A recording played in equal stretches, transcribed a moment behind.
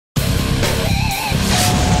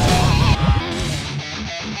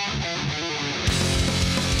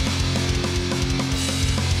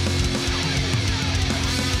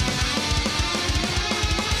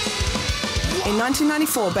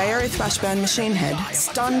1994, Bay Area thrash band Machine Head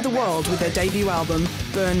stunned the world with their debut album,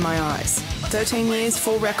 Burn My Eyes. 13 years,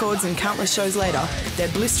 4 records and countless shows later, their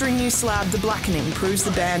blistering new slab, The Blackening, proves the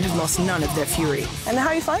band had lost none of their fury. And how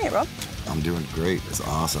are you finding it, Rob? I'm doing great. It's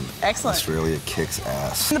awesome. Excellent. Australia kicks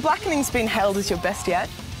ass. And The Blackening's been hailed as your best yet.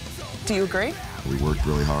 Do you agree? We worked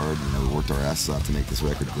really hard. We worked our asses off to make this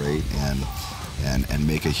record great and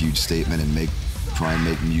make a huge statement and try and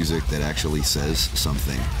make music that actually says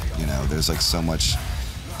something. There's like so much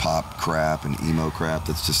pop crap and emo crap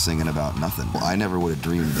that's just singing about nothing. I never would have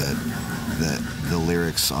dreamed that the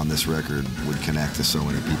lyrics on this record would connect to so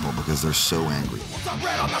many people because they're so angry.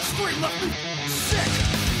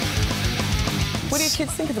 What do your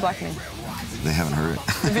kids think of The Blackening? They haven't heard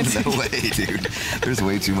it. No way, dude. There's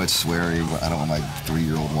way too much swearing. I don't want my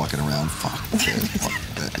 3-year-old walking around. Fuck.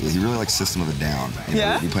 He really likes System of a Down.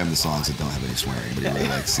 Yeah? We play him the songs that don't have any swearing, but he really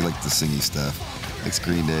likes the singy stuff. Like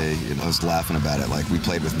Green Day. I was laughing about it. Like we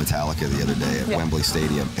played with Metallica the other day at Wembley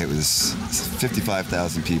Stadium. It was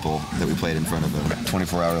 55,000 people that we played in front of them.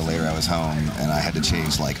 24 hours later, I was home and I had to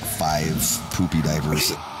change like 5 poopy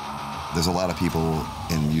diapers. There's a lot of people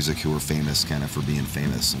in music who are famous kind of for being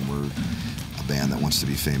famous, and we're a band that wants to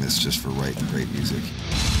be famous just for writing great music.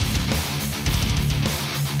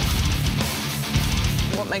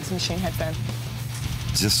 What makes a Machine Head fan?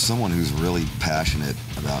 Just someone who's really passionate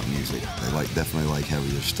about music. They definitely like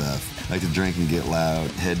heavier stuff. Like to drink and get loud,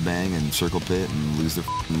 headbang and circle pit and lose their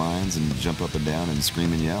minds and jump up and down and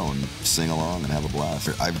scream and yell and sing along and have a blast.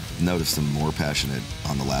 I've noticed them more passionate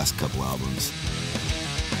on the last couple albums.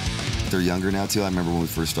 They're younger now too. I remember when we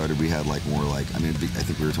first started, we had I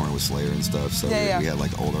think we were touring with Slayer and stuff, so we had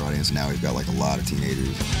like older audience. Now we've got like a lot of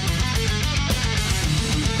teenagers.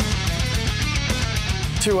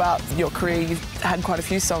 Throughout your career, you've had quite a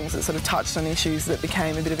few songs that sort of touched on issues that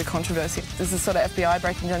became a bit of a controversy. Is this sort of FBI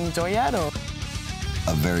breaking down your door yet, or?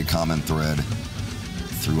 A very common thread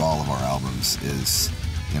through all of our albums is,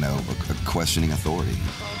 a questioning authority.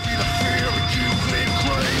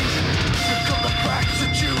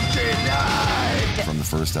 From the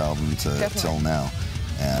first album to till now,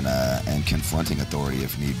 and confronting authority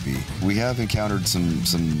if need be. We have encountered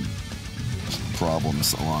some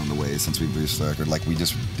problems along the way since we released the record. Like we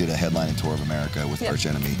just did a headlining tour of America with Arch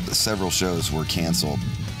Enemy. Several shows were canceled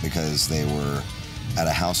because they were at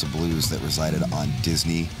a house of blues that resided on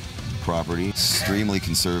Disney property. Extremely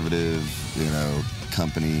conservative,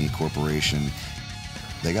 company, corporation.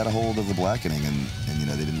 They got a hold of The Blackening and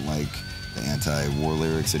they didn't like the anti-war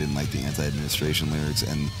lyrics, they didn't like the anti-administration lyrics,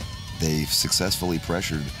 and they successfully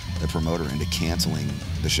pressured the promoter into canceling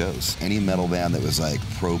the shows. Any metal band that was like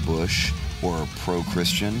pro-Bush or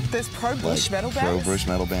pro-Christian. There's pro-Bush metal bands? Pro-Bush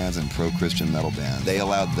metal bands and pro-Christian metal bands. They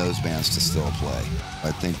allowed those bands to still play.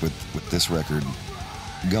 I think with this record,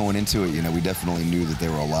 going into it, we definitely knew that they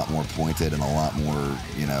were a lot more pointed and a lot more,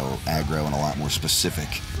 aggro and a lot more specific.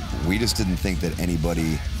 We just didn't think that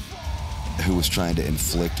anybody who was trying to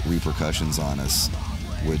inflict repercussions on us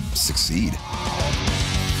would succeed.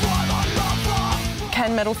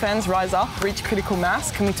 Can metal fans rise up, reach critical mass?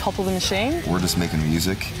 Can we topple the machine? We're just making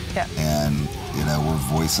music, and we're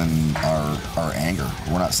voicing our anger.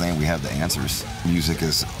 We're not saying we have the answers. Music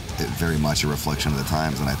is very much a reflection of the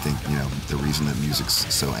times, and I think the reason that music's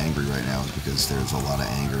so angry right now is because there's a lot of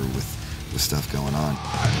anger with stuff going on.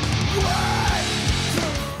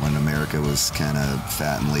 When America was kind of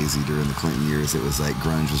fat and lazy during the Clinton years, it was like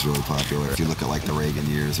grunge was really popular. If you look at like the Reagan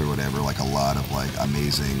years or whatever, like a lot of like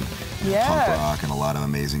amazing punk rock and a lot of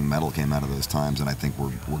amazing metal came out of those times, and I think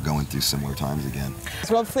we're going through similar times again. It's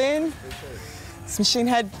Rob Flynn. It's Machine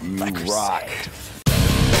Head. You rock.